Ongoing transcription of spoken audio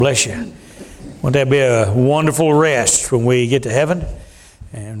Bless you. Won't that be a wonderful rest when we get to heaven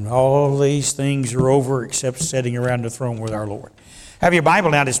and all these things are over except sitting around the throne with our Lord. Have your Bible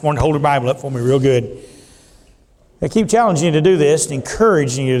now this morning. Hold your Bible up for me real good. I keep challenging you to do this and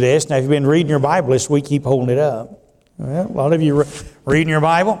encouraging you to do this. Now, if you've been reading your Bible this week, keep holding it up. Well, a lot of you reading your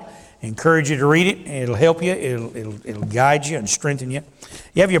Bible. I encourage you to read it. It'll help you. It'll guide you and strengthen you.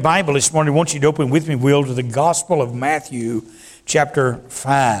 You have your Bible this morning. I want you to open with me, Will, to the Gospel of Matthew, chapter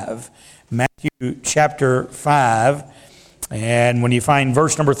 5. Matthew chapter 5. And when you find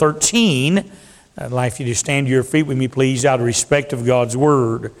verse number 13, I'd like you to stand to your feet with me, please, out of respect of God's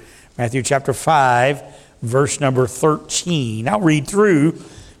Word. Matthew chapter 5, verse number 13. I'll read through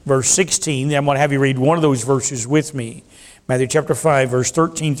verse 16. Then I'm going to have you read one of those verses with me. Matthew chapter 5, verse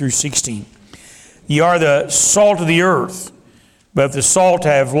 13 through 16. Ye are the salt of the earth, but if the salt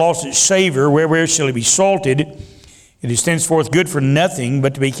have lost its savor, wherewith shall it be salted? It is thenceforth good for nothing,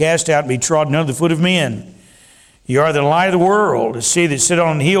 but to be cast out and be trodden under the foot of men. Ye are the light of the world. A city that sit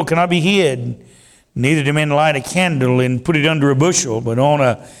on a hill cannot be hid. Neither do men light a candle and put it under a bushel, but on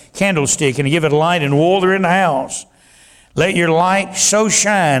a candlestick, and give it light in all that are in the house. Let your light so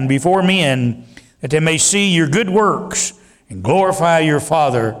shine before men that they may see your good works and glorify your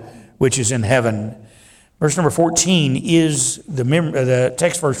Father which is in heaven. Verse number 14 is the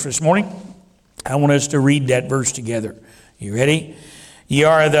text verse for this morning. I want us to read that verse together. You ready? Ye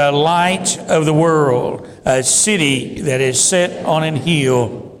are the light of the world. A city that is set on an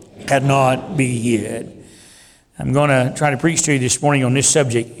hill cannot be hid. I'm going to try to preach to you this morning on this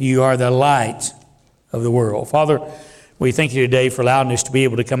subject. You are the light of the world. Father, we thank you today for allowing us to be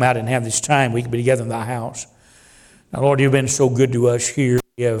able to come out and have this time. We can be together in thy house. Now, Lord, you've been so good to us here.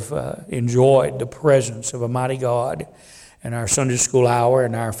 We have enjoyed the presence of a mighty God in our Sunday school hour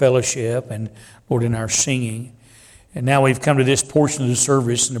and our fellowship and, Lord, in our singing. And now we've come to this portion of the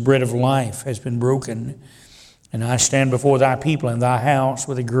service and the bread of life has been broken. And I stand before thy people in thy house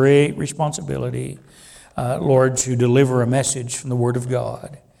with a great responsibility, Lord, to deliver a message from the Word of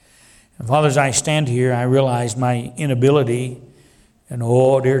God. And Father, as I stand here, I realize my inability and,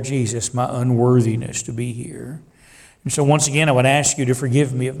 oh, dear Jesus, my unworthiness to be here. And so once again, I would ask you to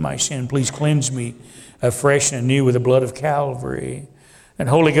forgive me of my sin. Please cleanse me afresh and anew with the blood of Calvary. And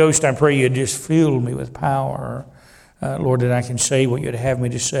Holy Ghost, I pray you just fill me with power, Lord, that I can say what you'd have me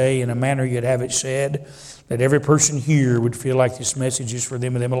to say in a manner you'd have it said, that every person here would feel like this message is for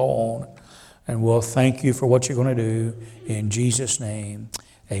them and them alone. And we'll thank you for what you're going to do. In Jesus' name,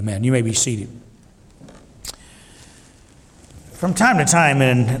 amen. You may be seated. From time to time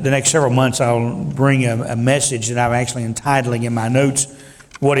in the next several months, I'll bring a message that I'm actually entitling in my notes,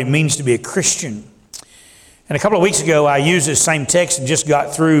 What It Means to Be a Christian. And a couple of weeks ago, I used this same text and just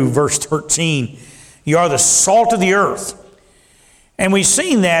got through verse 13. You are the salt of the earth. And we've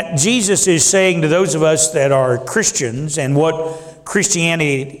seen that Jesus is saying to those of us that are Christians, and what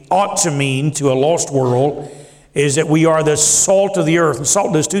Christianity ought to mean to a lost world, is that we are the salt of the earth. And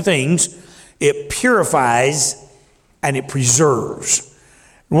salt does two things. It purifies and it preserves.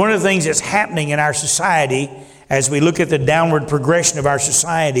 One of the things that's happening in our society as we look at the downward progression of our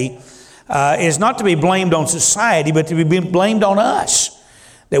society is not to be blamed on society, but to be blamed on us.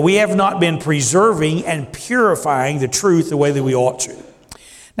 That we have not been preserving and purifying the truth the way that we ought to.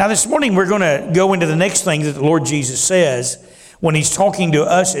 Now this morning we're going to go into the next thing that the Lord Jesus says when He's talking to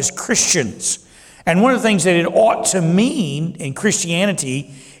us as Christians. And one of the things that it ought to mean in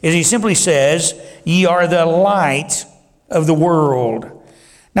Christianity is He simply says, ye are the light of the world.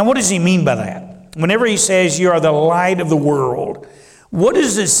 Now what does He mean by that? Whenever He says you are the light of the world, what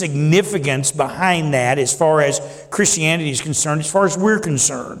is the significance behind that as far as Christianity is concerned, as far as we're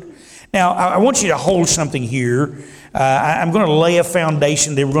concerned? Now, I want you to hold something here. I'm going to lay a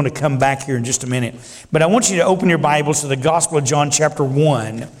foundation, then we're going to come back here in just a minute. But I want you to open your Bibles to the Gospel of John chapter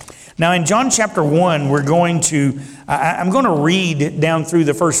 1. Now, in John chapter 1, I'm going to read down through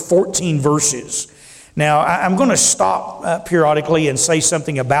the first 14 verses. Now, I'm going to stop periodically and say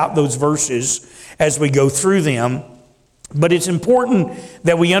something about those verses as we go through them. But it's important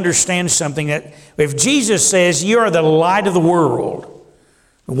that we understand something, that if Jesus says, you are the light of the world,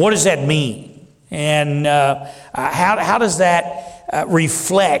 what does that mean? And how does that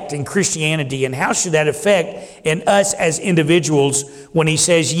reflect in Christianity? And how should that affect in us as individuals when He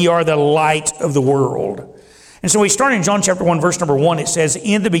says, ye are the light of the world? And so we start in John chapter 1, verse number 1. It says,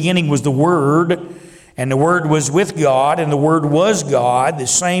 in the beginning was the Word, and the Word was with God, and the Word was God. The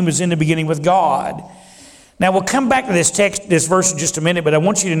same as in the beginning with God. Now, we'll come back to this text, this verse in just a minute, but I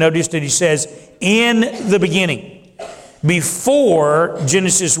want you to notice that He says, in the beginning. Before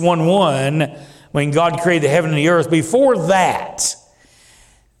Genesis 1:1, when God created the heaven and the earth, before that,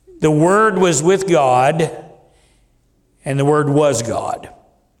 The Word was with God, and the Word was God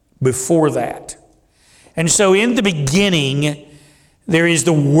before that. And so in the beginning, there is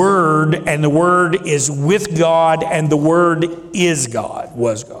the Word, and the Word is with God, and the Word is God,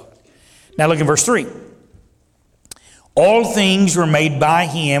 was God. Now look at verse 3. All things were made by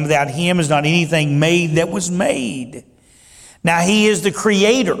Him. Without Him is not anything made that was made. Now He is the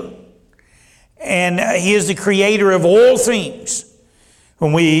Creator, and He is the Creator of all things.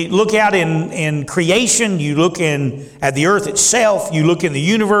 When we look out in creation, you look at the earth itself, you look in the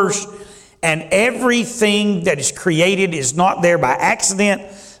universe, and everything that is created is not there by accident.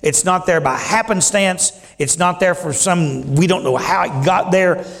 It's not there by happenstance. It's not there for we don't know how it got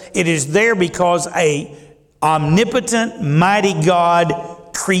there. It is there because a omnipotent, mighty God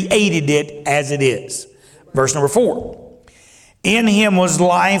created it as it is. Verse number 4. In Him was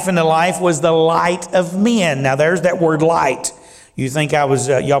life, and the life was the light of men. Now there's that word light. You think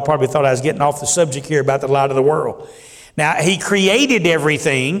y'all probably thought I was getting off the subject here about the light of the world. Now He created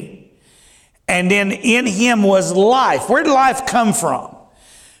everything, and then in Him was life. Where did life come from?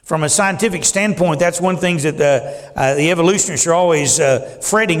 From a scientific standpoint, that's one thing that the evolutionists are always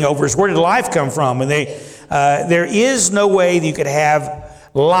fretting over, is where did life come from? And there is no way that you could have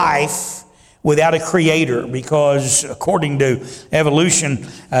life without a creator, because according to evolution,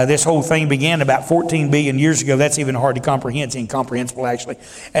 this whole thing began about 14 billion years ago. That's even hard to comprehend. It's incomprehensible, actually.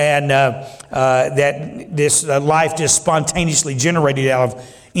 And that this life just spontaneously generated out of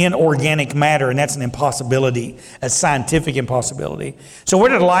inorganic matter, and that's an impossibility, a scientific impossibility. So where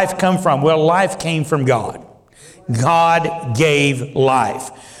did life come from? Well, life came from God. God gave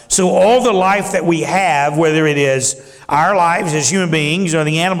life. So all the life that we have, whether it is our lives as human beings, or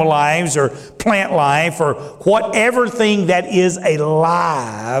the animal lives, or plant life, or whatever thing that is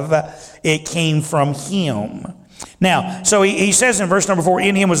alive, it came from Him. Now, so he says in verse number 4,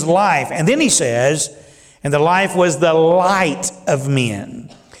 in Him was life. And then he says, and the life was the light of men.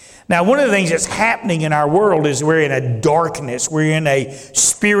 Now, one of the things that's happening in our world is we're in a darkness. We're in a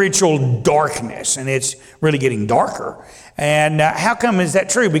spiritual darkness, and it's really getting darker. And how come is that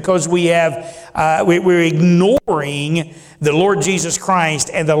true? Because we're ignoring the Lord Jesus Christ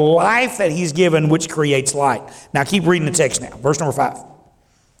and the life that He's given, which creates light. Now, keep reading the text now. Verse number 5.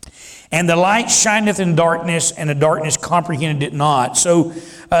 And the light shineth in darkness, and the darkness comprehended it not. So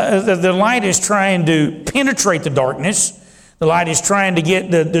the light is trying to penetrate the darkness. The light is trying to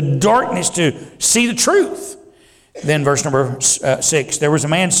get the darkness to see the truth. Then verse number 6. There was a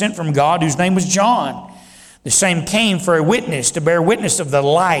man sent from God whose name was John. The same came for a witness, to bear witness of the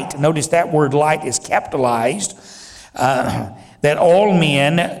light. Notice that word light is capitalized. That all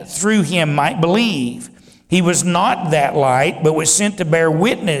men through him might believe. He was not that light, but was sent to bear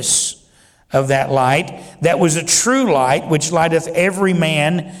witness of that light. That was a true light, which lighteth every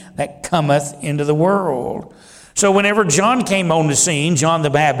man that cometh into the world. So whenever John came on the scene, John the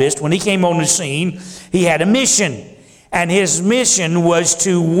Baptist, when he came on the scene, he had a mission. And his mission was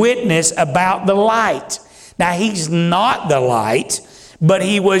to witness about the light. Now, he's not the light, but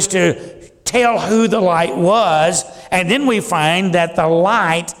he was to tell who the light was. And then we find that the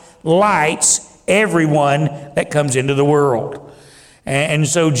light lights everyone that comes into the world. And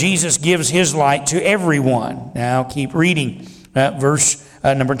so Jesus gives His light to everyone. Now, keep reading verse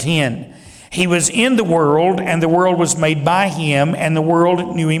number 10. He was in the world, and the world was made by Him, and the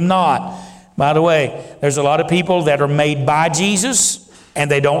world knew Him not. By the way, there's a lot of people that are made by Jesus,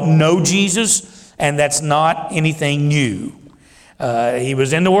 and they don't know Jesus, and that's not anything new. He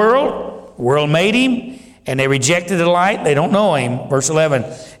was in the world made Him, and they rejected the light. They don't know Him. Verse 11,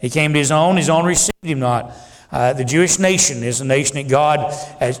 He came to His own received Him not. The Jewish nation is a nation that God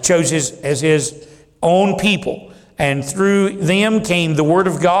has chose as His own people. And through them came the Word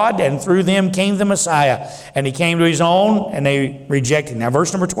of God, and through them came the Messiah. And He came to His own, and they rejected Him. Now,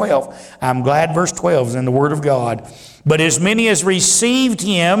 verse number 12. I'm glad verse 12 is in the Word of God. But as many as received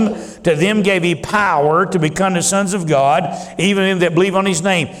Him, to them gave He power to become the sons of God, even them that believe on His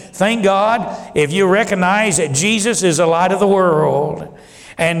name. Thank God if you recognize that Jesus is the light of the world,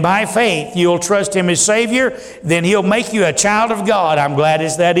 and by faith you'll trust Him as Savior, then He'll make you a child of God. I'm glad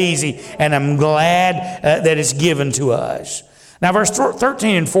it's that easy, and I'm glad that it's given to us. Now, verse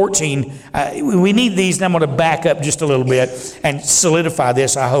 13 and 14, we need these, and I'm going to back up just a little bit and solidify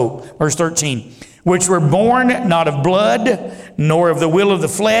this, I hope. Verse 13, which were born not of blood, nor of the will of the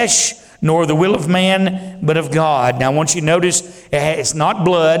flesh, nor the will of man, but of God. Now, I want you to notice it's not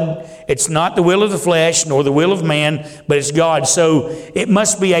blood, it's not the will of the flesh, nor the will of man, but it's God. So it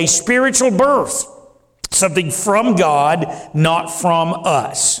must be a spiritual birth, something from God, not from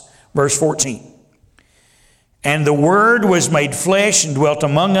us. Verse 14. And the Word was made flesh and dwelt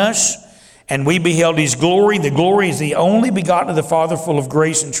among us, and we beheld His glory. The glory is the only begotten of the Father, full of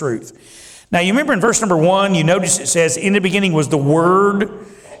grace and truth. Now, you remember in verse number 1, you notice it says, in the beginning was the Word,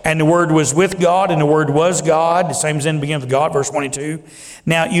 and the Word was with God, and the Word was God. The same as in the beginning with God, verse 1 and 2.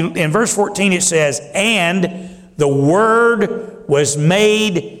 Now, in verse 14 it says, and the Word was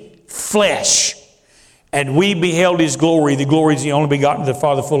made flesh, and we beheld His glory. The glory is the only begotten of the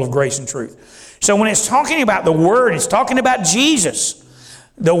Father, full of grace and truth. So when it's talking about the Word, it's talking about Jesus.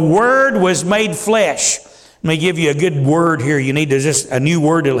 The Word was made flesh. Let me give you a good word here. You need just a new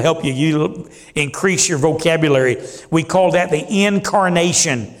word that will help you increase your vocabulary. We call that the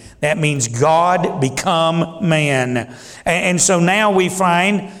incarnation. That means God become man. And so now we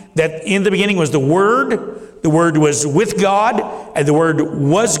find that in the beginning was the Word. The Word was with God, and the Word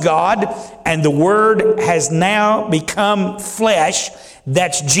was God, and the Word has now become flesh.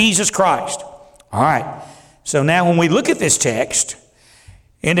 That's Jesus Christ. All right. So now when we look at this text,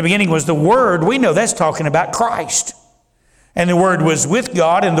 in the beginning was the Word, we know that's talking about Christ. And the Word was with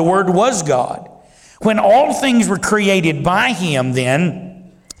God, and the Word was God. When all things were created by Him,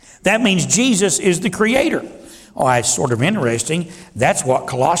 then, that means Jesus is the Creator. Oh, it's sort of interesting. That's what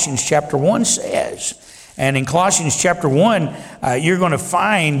Colossians chapter 1 says. And in Colossians chapter 1, you're going to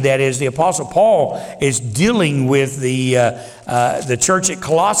find that as the Apostle Paul is dealing with the church at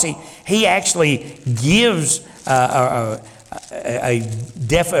Colossae, he actually gives a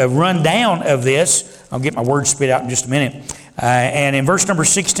rundown of this. I'll get my words spit out in just a minute. And in verse number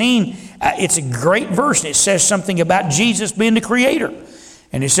 16, it's a great verse. It says something about Jesus being the Creator.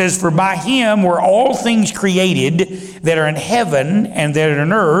 And it says, for by Him were all things created that are in heaven and that are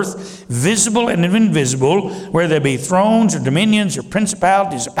on earth, visible and invisible, whether there be thrones or dominions or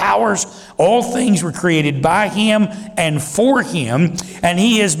principalities or powers. All things were created by Him and for Him, and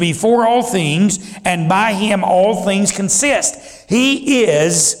He is before all things, and by Him all things consist. He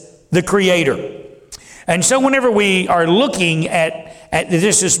is the Creator. And so whenever we are looking at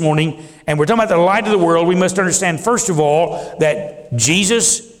this morning, and we're talking about the light of the world, we must understand, first of all, that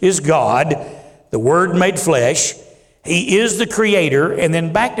Jesus is God, the Word made flesh. He is the Creator. And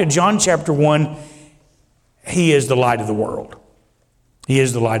then back to John chapter 1, He is the light of the world. He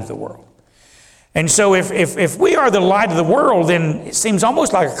is the light of the world. And so if we are the light of the world, then it seems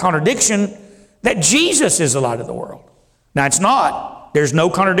almost like a contradiction that Jesus is the light of the world. Now, it's not. There's no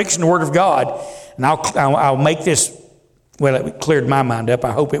contradiction in the Word of God. And I'll make this, well, it cleared my mind up.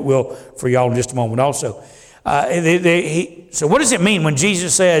 I hope it will for y'all in just a moment also. So what does it mean when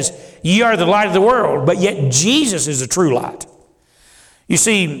Jesus says, ye are the light of the world, but yet Jesus is the true light? You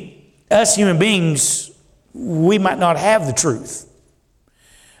see, us human beings, we might not have the truth.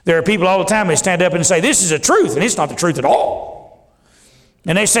 There are people all the time that stand up and say, this is the truth, and it's not the truth at all.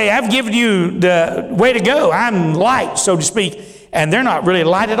 And they say, I've given you the way to go. I'm light, so to speak, and they're not really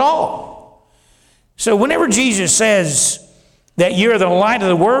light at all. So whenever Jesus says that you're the light of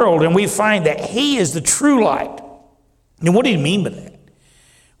the world, and we find that He is the true light, and what did He mean by that?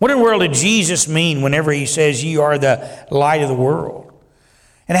 What in the world did Jesus mean whenever He says you are the light of the world?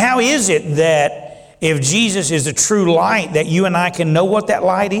 And how is it that if Jesus is the true light, that you and I can know what that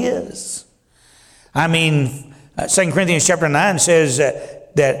light is? I mean, 2 Corinthians chapter 9 says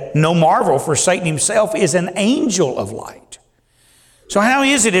that no marvel, for Satan himself is an angel of light. So how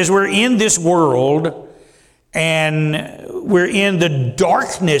is it as we're in this world and we're in the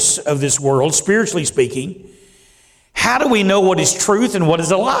darkness of this world, spiritually speaking, how do we know what is truth and what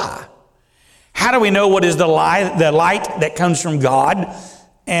is a lie? How do we know what is the light that comes from God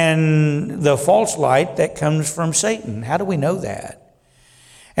and the false light that comes from Satan? How do we know that?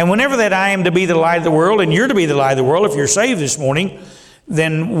 And whenever that I am to be the light of the world and you're to be the light of the world, if you're saved this morning,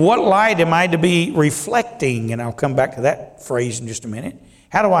 then what light am I to be reflecting? And I'll come back to that phrase in just a minute.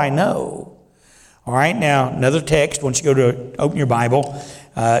 How do I know? All right, now another text. Once you go to open your Bible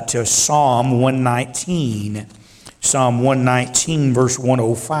to Psalm 119. Psalm 119, verse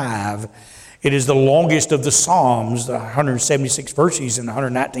 105. It is the longest of the Psalms, the 176 verses in the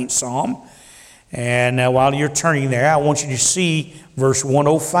 119th Psalm. And while you're turning there, I want you to see verse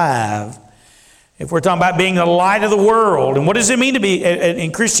 105. If we're talking about being the light of the world, and what does it mean to be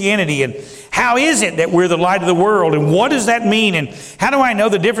in Christianity, and how is it that we're the light of the world, and what does that mean, and how do I know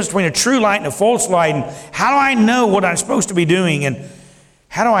the difference between a true light and a false light, and how do I know what I'm supposed to be doing, and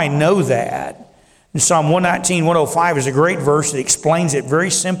how do I know that? And Psalm 119, 105 is a great verse that explains it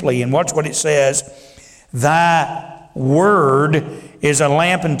very simply, and watch what it says. Thy word is a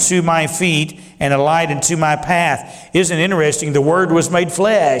lamp unto my feet and a light unto my path. Isn't it interesting? The Word was made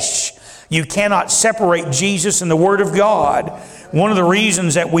flesh. You cannot separate Jesus and the Word of God. one of the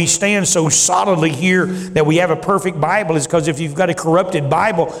reasons that we stand so solidly here that we have a perfect Bible is because if you've got a corrupted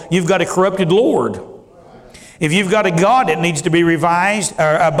Bible, you've got a corrupted Lord. If you've got a God that needs to be revised,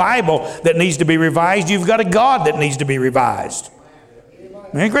 or a Bible that needs to be revised, you've got a God that needs to be revised.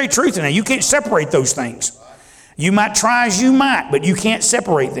 There's great truth in that. You can't separate those things. You might try as you might, but you can't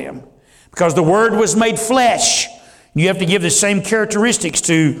separate them. Because the Word was made flesh. You have to give the same characteristics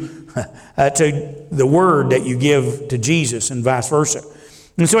to the Word that you give to Jesus and vice versa.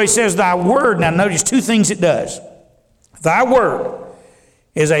 And so he says, thy Word, now notice two things it does. Thy Word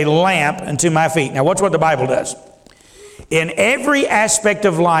is a lamp unto my feet. Now watch what the Bible does. In every aspect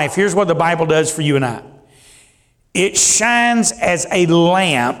of life, here's what the Bible does for you and I. It shines as a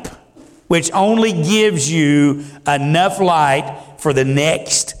lamp which only gives you enough light for the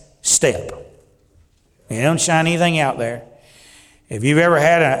next step. You don't shine anything out there. If you've ever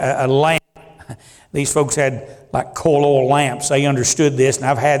had a lamp, these folks had like coal oil lamps. They understood this, and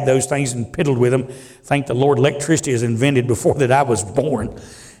I've had those things and piddled with them. Thank the Lord, electricity was invented before that I was born.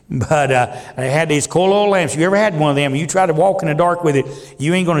 But I had these coal oil lamps. You ever had one of them? You try to walk in the dark with it,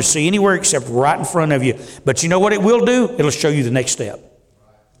 you ain't going to see anywhere except right in front of you. But you know what it will do? It'll show you the next step.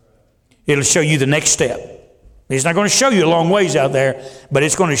 It'll show you the next step. It's not going to show you a long ways out there, but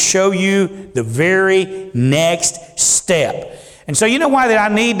it's going to show you the very next step. And so you know why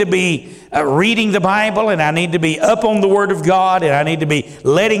that I need to be reading the Bible, and I need to be up on the Word of God, and I need to be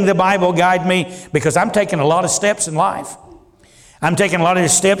letting the Bible guide me, because I'm taking a lot of steps in life. I'm taking a lot of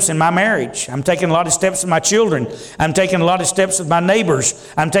steps in my marriage. I'm taking a lot of steps in my children. I'm taking a lot of steps with my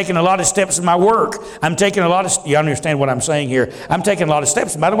neighbors. I'm taking a lot of steps in my work. I'm taking a lot of, you understand what I'm saying here? I'm taking a lot of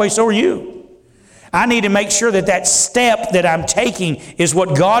steps. And by the way, so are you. I need to make sure that that step that I'm taking is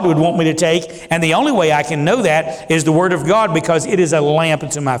what God would want me to take. And the only way I can know that is the Word of God, because it is a lamp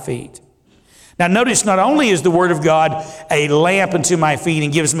unto my feet. Now notice, not only is the Word of God a lamp unto my feet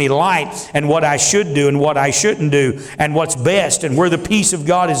and gives me light and what I should do and what I shouldn't do and what's best and where the peace of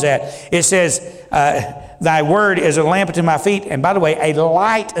God is at. It says, thy Word is a lamp unto my feet, and by the way, a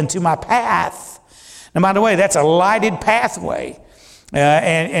light unto my path. Now by the way, that's a lighted pathway.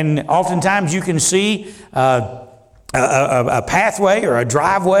 And oftentimes you can see a pathway or a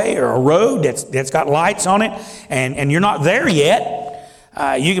driveway or a road that's got lights on it, and you're not there yet.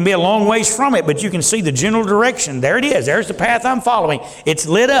 You can be a long ways from it, but you can see the general direction. There it is. There's the path I'm following. It's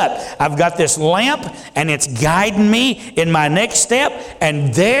lit up. I've got this lamp, and it's guiding me in my next step,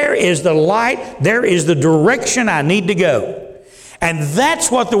 and there is the light. There is the direction I need to go. And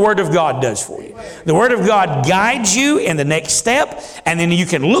that's what the Word of God does for you. The Word of God guides you in the next step, and then you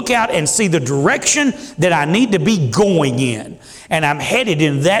can look out and see the direction that I need to be going in. And I'm headed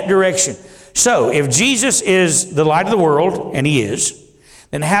in that direction. So, if Jesus is the light of the world, and He is,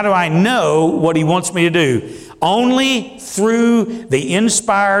 then how do I know what He wants me to do? Only through the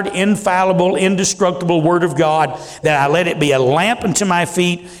inspired, infallible, indestructible Word of God, that I let it be a lamp unto my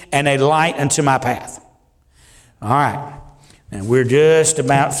feet and a light unto my path. All right. And we're just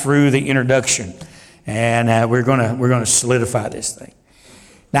about through the introduction, and we're gonna solidify this thing.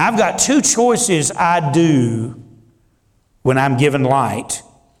 Now, I've got two choices I do when I'm given light,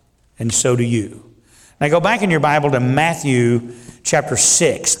 and so do you. Now, go back in your Bible to Matthew chapter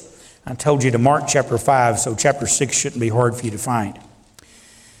 6. I told you to mark chapter 5, so chapter 6 shouldn't be hard for you to find.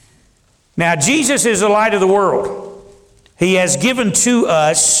 Now, Jesus is the light of the world. He has given to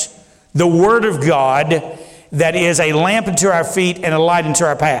us the Word of God that is a lamp unto our feet and a light unto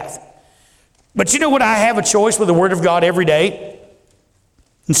our path. But you know what? I have a choice with the Word of God every day.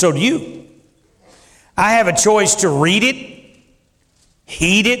 And so do you. I have a choice to read it,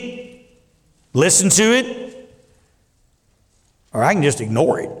 heed it, listen to it, or I can just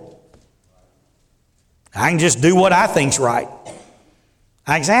ignore it. I can just do what I think's right.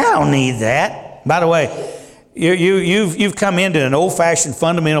 I can say, I don't need that. By the way, You've come into an old-fashioned,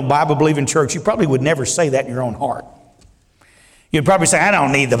 fundamental, Bible-believing church. You probably would never say that in your own heart. You'd probably say, I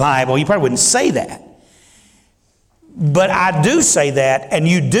don't need the Bible. You probably wouldn't say that. But I do say that, and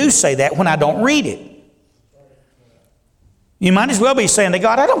you do say that when I don't read it. You might as well be saying to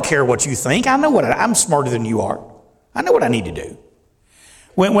God, I don't care what you think. I know I'm smarter than you are. I know what I need to do.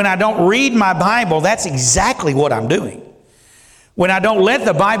 When I don't read my Bible, that's exactly what I'm doing. When I don't let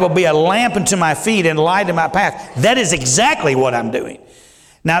the Bible be a lamp unto my feet and light in my path, that is exactly what I'm doing.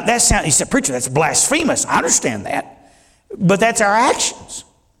 Now, that sounds, you said, preacher, that's blasphemous. I understand that. But that's our actions.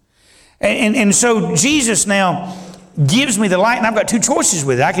 And so Jesus now gives me the light, and I've got two choices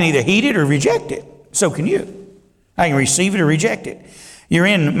with it. I can either heed it or reject it. So can you. I can receive it or reject it. You're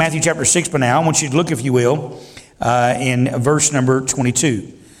in Matthew chapter 6 by now. I want you to look, if you will, in verse number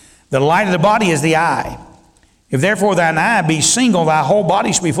 22. The light of the body is the eye. If therefore thine eye be single, thy whole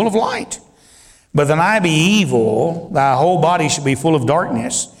body shall be full of light. But thine eye be evil, thy whole body shall be full of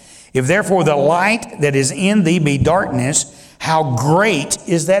darkness. If therefore the light that is in thee be darkness, how great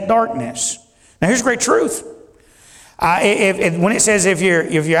is that darkness? Now here's great truth. When it says if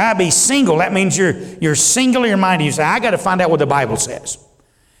your eye be single, that means you're single in your mind. You say, I got to find out what the Bible says.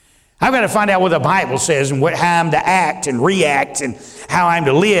 I've got to find out what the Bible says and how I'm to act and react and how I'm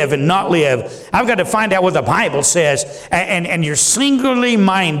to live and not live. I've got to find out what the Bible says. And you're singularly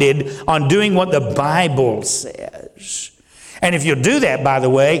minded on doing what the Bible says. And if you'll do that, by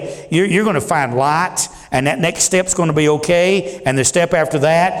the way, you're going to find light, and that next step's going to be okay, and the step after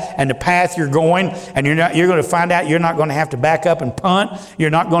that, and the path you're going, and you're going to find out you're not going to have to back up and punt.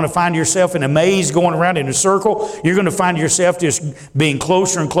 You're not going to find yourself in a maze going around in a circle. You're going to find yourself just being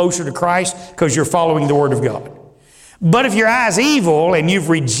closer and closer to Christ because you're following the Word of God. But if your eye's evil and you've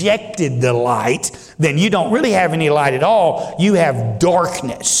rejected the light, then you don't really have any light at all. You have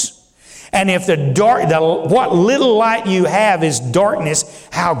darkness. And if what little light you have is darkness,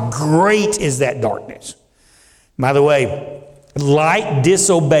 how great is that darkness? By the way, light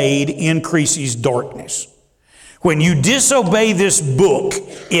disobeyed increases darkness. When you disobey this book,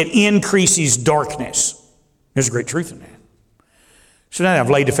 it increases darkness. There's a great truth in that. So now I've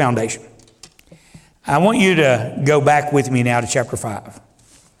laid the foundation. I want you to go back with me now to chapter 5.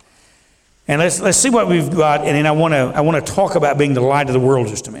 And let's see what we've got, and then I want to talk about being the light of the world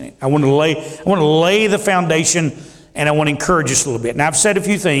just a minute. I want to lay the foundation, and I want to encourage us a little bit. Now I've said a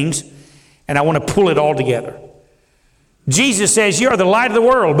few things, and I want to pull it all together. Jesus says, "You are the light of the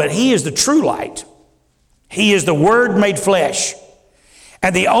world," but He is the true light. He is the Word made flesh,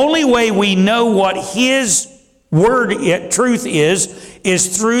 and the only way we know what His word truth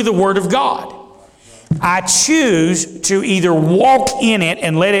is through the Word of God. I choose to either walk in it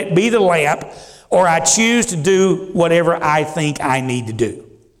and let it be the lamp, or I choose to do whatever I think I need to do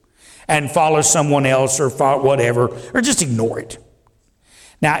and follow someone else or follow whatever, or just ignore it.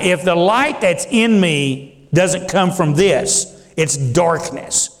 Now, if the light that's in me doesn't come from this, it's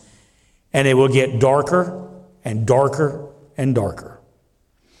darkness, and it will get darker and darker and darker.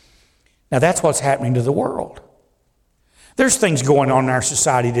 Now, that's what's happening to the world. There's things going on in our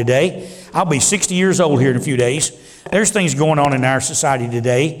society today. I'll be 60 years old here in a few days. There's things going on in our society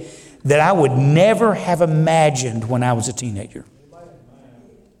today that I would never have imagined when I was a teenager.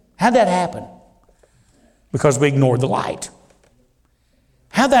 How'd that happen? Because we ignored the light.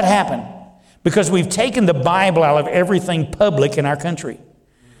 How'd that happen? Because we've taken the Bible out of everything public in our country.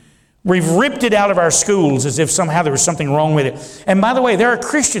 We've ripped it out of our schools as if somehow there was something wrong with it. And by the way, there are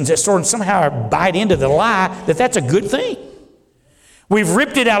Christians that sort of somehow bite into the lie that that's a good thing. We've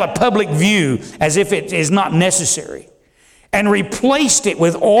ripped it out of public view as if it is not necessary and replaced it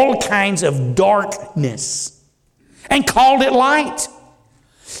with all kinds of darkness and called it light.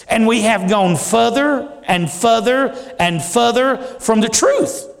 And we have gone further and further and further from the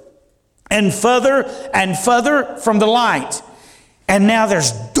truth and further from the light. And now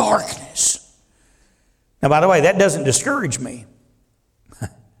there's darkness. Now, by the way, that doesn't discourage me. You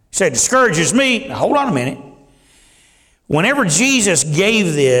say it discourages me. Now, hold on a minute. Whenever Jesus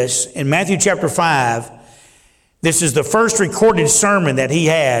gave this in Matthew chapter 5, this is the first recorded sermon that He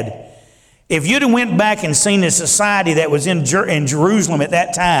had. If you'd have went back and seen the society that was in Jerusalem at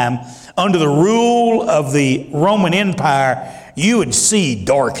that time, under the rule of the Roman Empire, you would see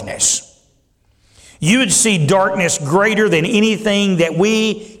darkness. You would see darkness greater than anything that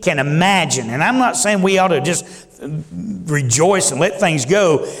we can imagine. And I'm not saying we ought to just rejoice and let things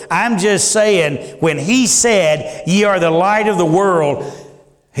go. I'm just saying when He said, "Ye are the light of the world,"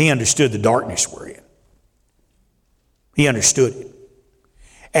 He understood the darkness we're in. He understood it.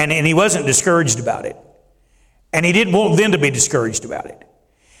 And He wasn't discouraged about it. And He didn't want them to be discouraged about it.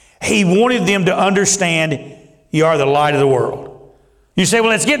 He wanted them to understand, "You are the light of the world." You say,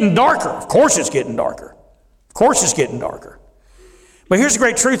 "Well, it's getting darker." Of course it's getting darker. Of course it's getting darker. But here's the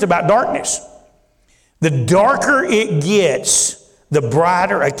great truth about darkness. The darker it gets, the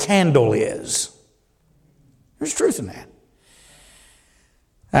brighter a candle is. There's truth in that.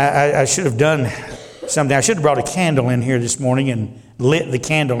 I should have done something. I should have brought a candle in here this morning and lit the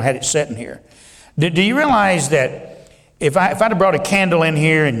candle and had it set in here. Do you realize that if I'd have brought a candle in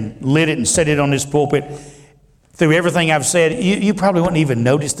here and lit it and set it on this pulpit, through everything I've said, you probably wouldn't even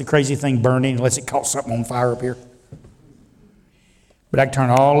notice the crazy thing burning unless it caught something on fire up here. But I could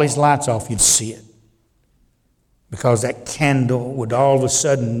turn all these lights off, you'd see it. Because that candle would all of a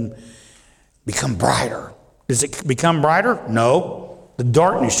sudden become brighter. Does it become brighter? No. The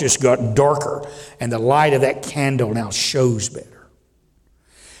darkness just got darker, and the light of that candle now shows better.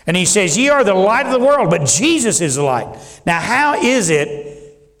 And he says, ye are the light of the world, but Jesus is the light. Now, how is it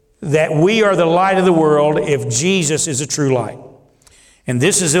that we are the light of the world if Jesus is a true light? And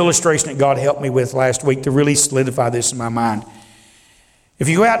this is illustration that God helped me with last week to really solidify this in my mind. If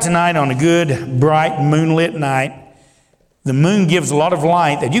you go out tonight on a good, bright, moonlit night, the moon gives a lot of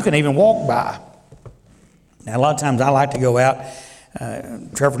light that you can even walk by. Now, a lot of times I like to go out.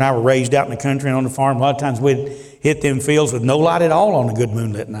 Trevor and I were raised out in the country and on the farm. A lot of times we'd hit them fields with no light at all on a good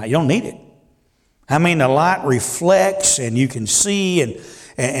moonlit night. You don't need it. I mean, the light reflects and you can see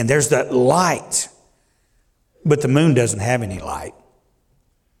and there's that light. But the moon doesn't have any light.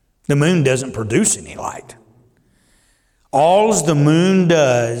 The moon doesn't produce any light. All the moon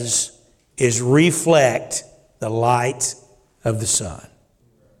does is reflect the light of the sun.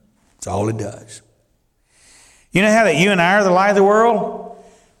 That's all it does. You know how that you and I are the light of the world?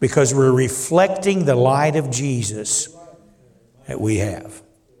 Because we're reflecting the light of Jesus that we have.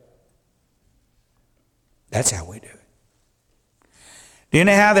 That's how we do it. Do you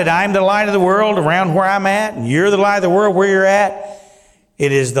know how that I'm the light of the world around where I'm at, and you're the light of the world where you're at?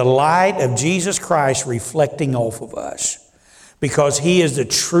 It is the light of Jesus Christ reflecting off of us. Because He is the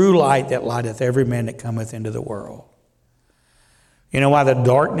true light that lighteth every man that cometh into the world. You know why the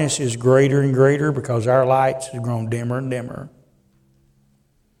darkness is greater and greater? Because our lights have grown dimmer and dimmer.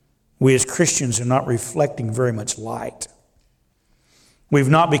 We as Christians are not reflecting very much light. We've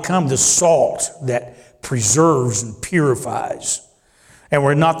not become the salt that preserves and purifies. And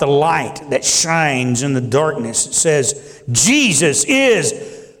we're not the light that shines in the darkness. It says, Jesus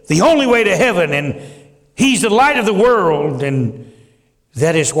is the only way to heaven, and He's the light of the world, and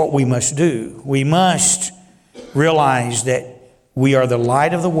that is what we must do. We must realize that we are the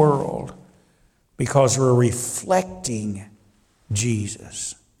light of the world because we're reflecting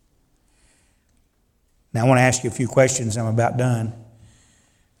Jesus. Now, I want to ask you a few questions. I'm about done.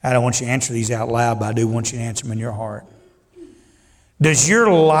 I don't want you to answer these out loud, but I do want you to answer them in your heart. Does your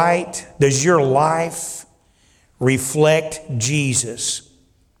life reflect Jesus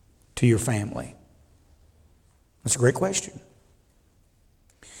to your family? That's a great question.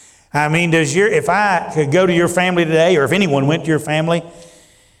 I mean, if I could go to your family today, or if anyone went to your family,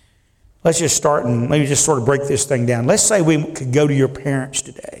 let's just start and maybe just sort of break this thing down. Let's say we could go to your parents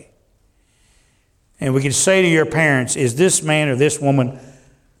today. And we could say to your parents, is this man or this woman,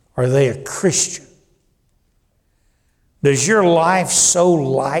 are they a Christian? Does your life so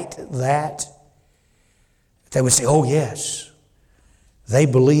light that they would say, oh yes, they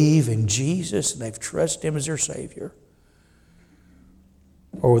believe in Jesus and they've trusted Him as their Savior?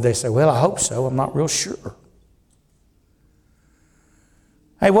 Or would they say, well, I hope so, I'm not real sure.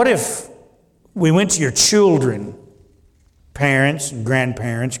 Hey, what if we went to your children, parents and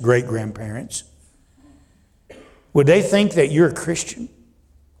grandparents, great-grandparents? Would they think that you're a Christian?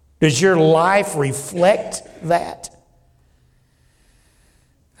 Does your life reflect that?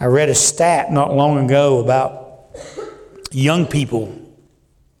 I read a stat not long ago about young people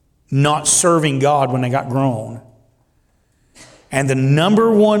not serving God when they got grown. And the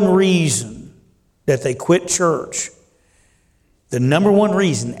number one reason that they quit church, the number one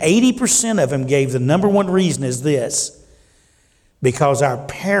reason, 80% of them gave the number one reason is this: because our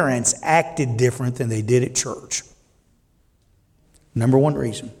parents acted different than they did at church. Number one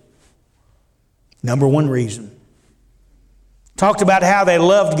reason. Number one reason. Talked about how they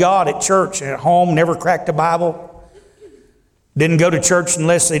loved God at church and at home, never cracked a Bible. Didn't go to church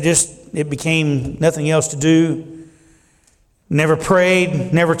unless it became nothing else to do. Never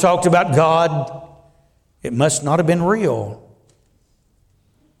prayed, never talked about God. It must not have been real.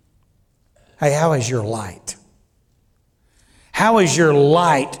 Hey, how is your light? How is your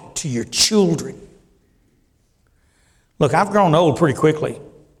light to your children? Look, I've grown old pretty quickly.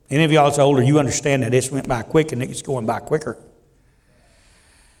 Any of y'all that's older, you understand that this went by quick and it's going by quicker.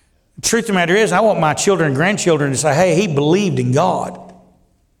 The truth of the matter is, I want my children and grandchildren to say, hey, he believed in God.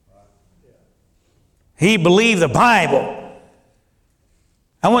 He believed the Bible.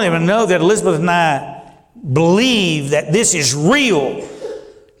 I want them to know that Elizabeth and I believe that this is real.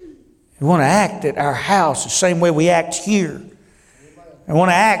 We want to act at our house the same way we act here. I want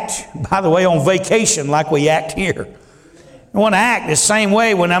to act, by the way, on vacation like we act here. I want to act the same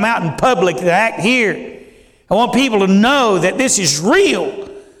way when I'm out in public to act here. I want people to know that this is real.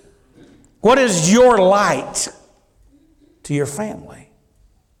 What is your light to your family?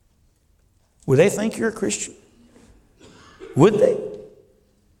 Would they think you're a Christian? Would they?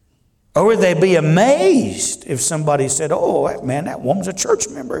 Or would they be amazed if somebody said, oh, man, that woman's a church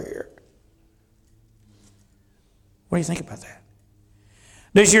member here? What do you think about that?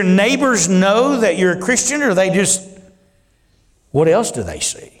 Does your neighbors know that you're a Christian, or they just what else do they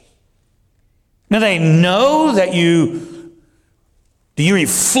see? Do they know that do you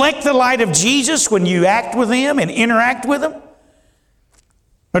reflect the light of Jesus when you act with them and interact with them?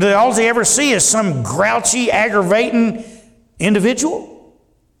 Or do all they ever see is some grouchy, aggravating individual?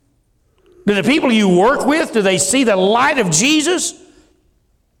 Do the people you work with, do they see the light of Jesus?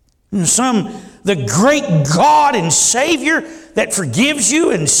 The great God and Savior that forgives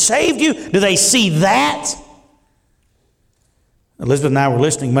you and saved you, do they see that? Elizabeth and I were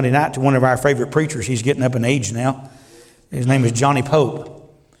listening Monday night to one of our favorite preachers. He's getting up in age now. His name is Johnny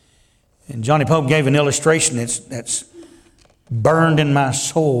Pope. And Johnny Pope gave an illustration that's burned in my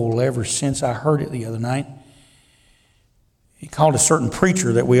soul ever since I heard it the other night. He called a certain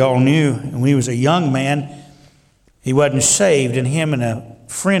preacher that we all knew, and when he was a young man, he wasn't saved, and him and a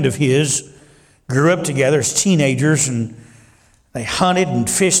friend of his grew up together as teenagers, and they hunted and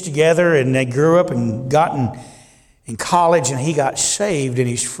fished together, and they grew up and got in college, and he got saved, and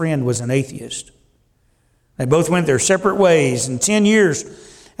his friend was an atheist. They both went their separate ways, and 10 years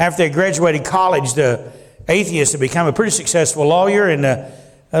after they graduated college, the atheist had become a pretty successful lawyer, and the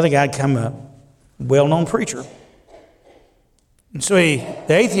other guy had become a well-known preacher. And so the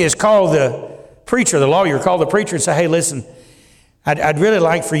atheist called the preacher, the lawyer called the preacher and said, hey, listen, I'd really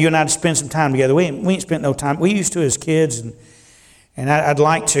like for you and I to spend some time together. We ain't spent no time. We used to as kids, and I'd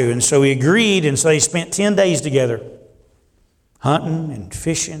like to. And so he agreed, and so they spent 10 days together, hunting and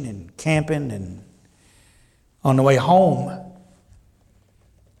fishing and camping. And on the way home,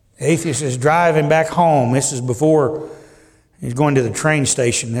 the atheist is driving back home. This is before he's going to the train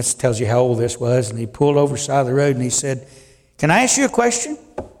station. That tells you how old this was. And he pulled over the side of the road and he said, can I ask you a question?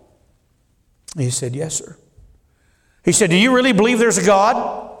 He said, yes, sir. He said, do you really believe there's a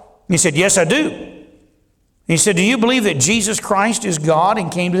God? He said, yes, I do. He said, do you believe that Jesus Christ is God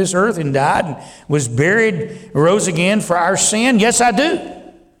and came to this earth and died and was buried, rose again for our sin? Yes, I do.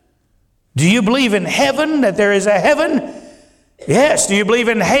 Do you believe in heaven, that there is a heaven? Yes. Do you believe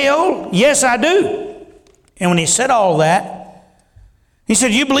in hell? Yes, I do. And when he said all that, he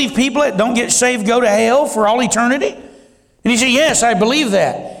said, you believe people that don't get saved go to hell for all eternity? And he said, yes, I believe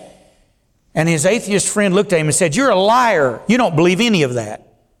that. And his atheist friend looked at him and said, you're a liar. You don't believe any of that.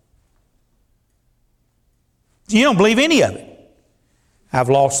 You don't believe any of it. I've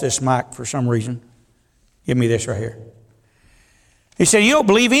lost this mic for some reason. Give me this right here. He said, you don't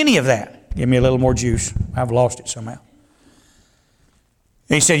believe any of that. Give me a little more juice. I've lost it somehow.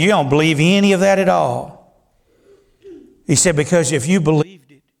 He said, you don't believe any of that at all. He said, because if you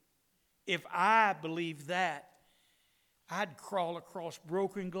believed it, if I believed that, I'd crawl across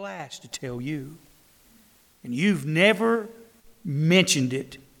broken glass to tell you. And you've never mentioned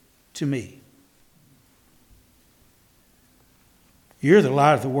it to me. You're the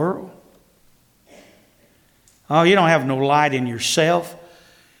light of the world. Oh, you don't have no light in yourself.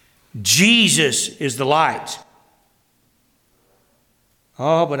 Jesus is the light.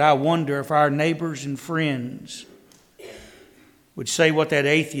 Oh, but I wonder if our neighbors and friends would say what that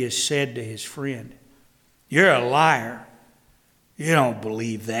atheist said to his friend. You're a liar. You don't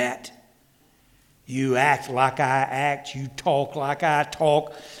believe that. You act like I act. You talk like I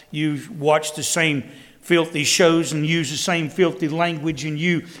talk. You watch the same filthy shows and use the same filthy language, and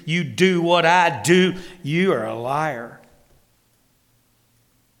you do what I do. You are a liar.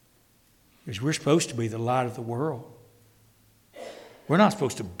 Because we're supposed to be the light of the world. We're not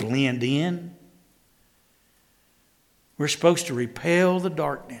supposed to blend in. We're supposed to repel the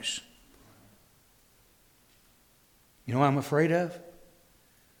darkness. You know what I'm afraid of?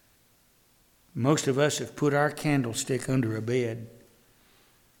 Most of us have put our candlestick under a bed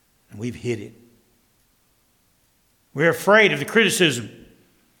and we've hid it. We're afraid of the criticism.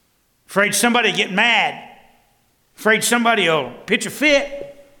 Afraid somebody will get mad. Afraid somebody will pitch a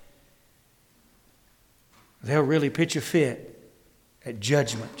fit. They'll really pitch a fit at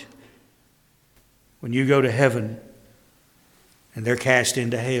judgment when you go to heaven and they're cast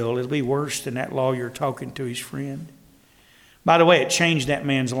into hell. It'll be worse than that lawyer talking to his friend. By the way, it changed that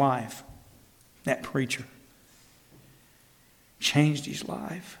man's life. That preacher. Changed his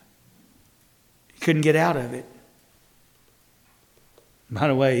life. He couldn't get out of it. By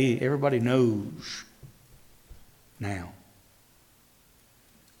the way, everybody knows now.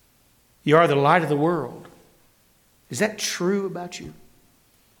 You are the light of the world. Is that true about you?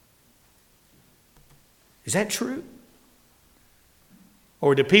 Is that true?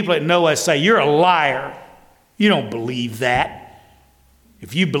 Or do people that know us say, you're a liar? You don't believe that.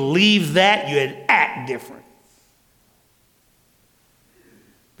 If you believe that, you'd act different.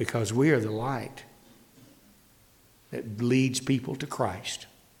 Because we are the light that leads people to Christ.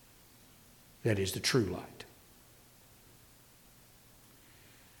 That is the true light.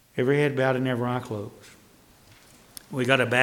 Every head bowed and every eye closed. We got a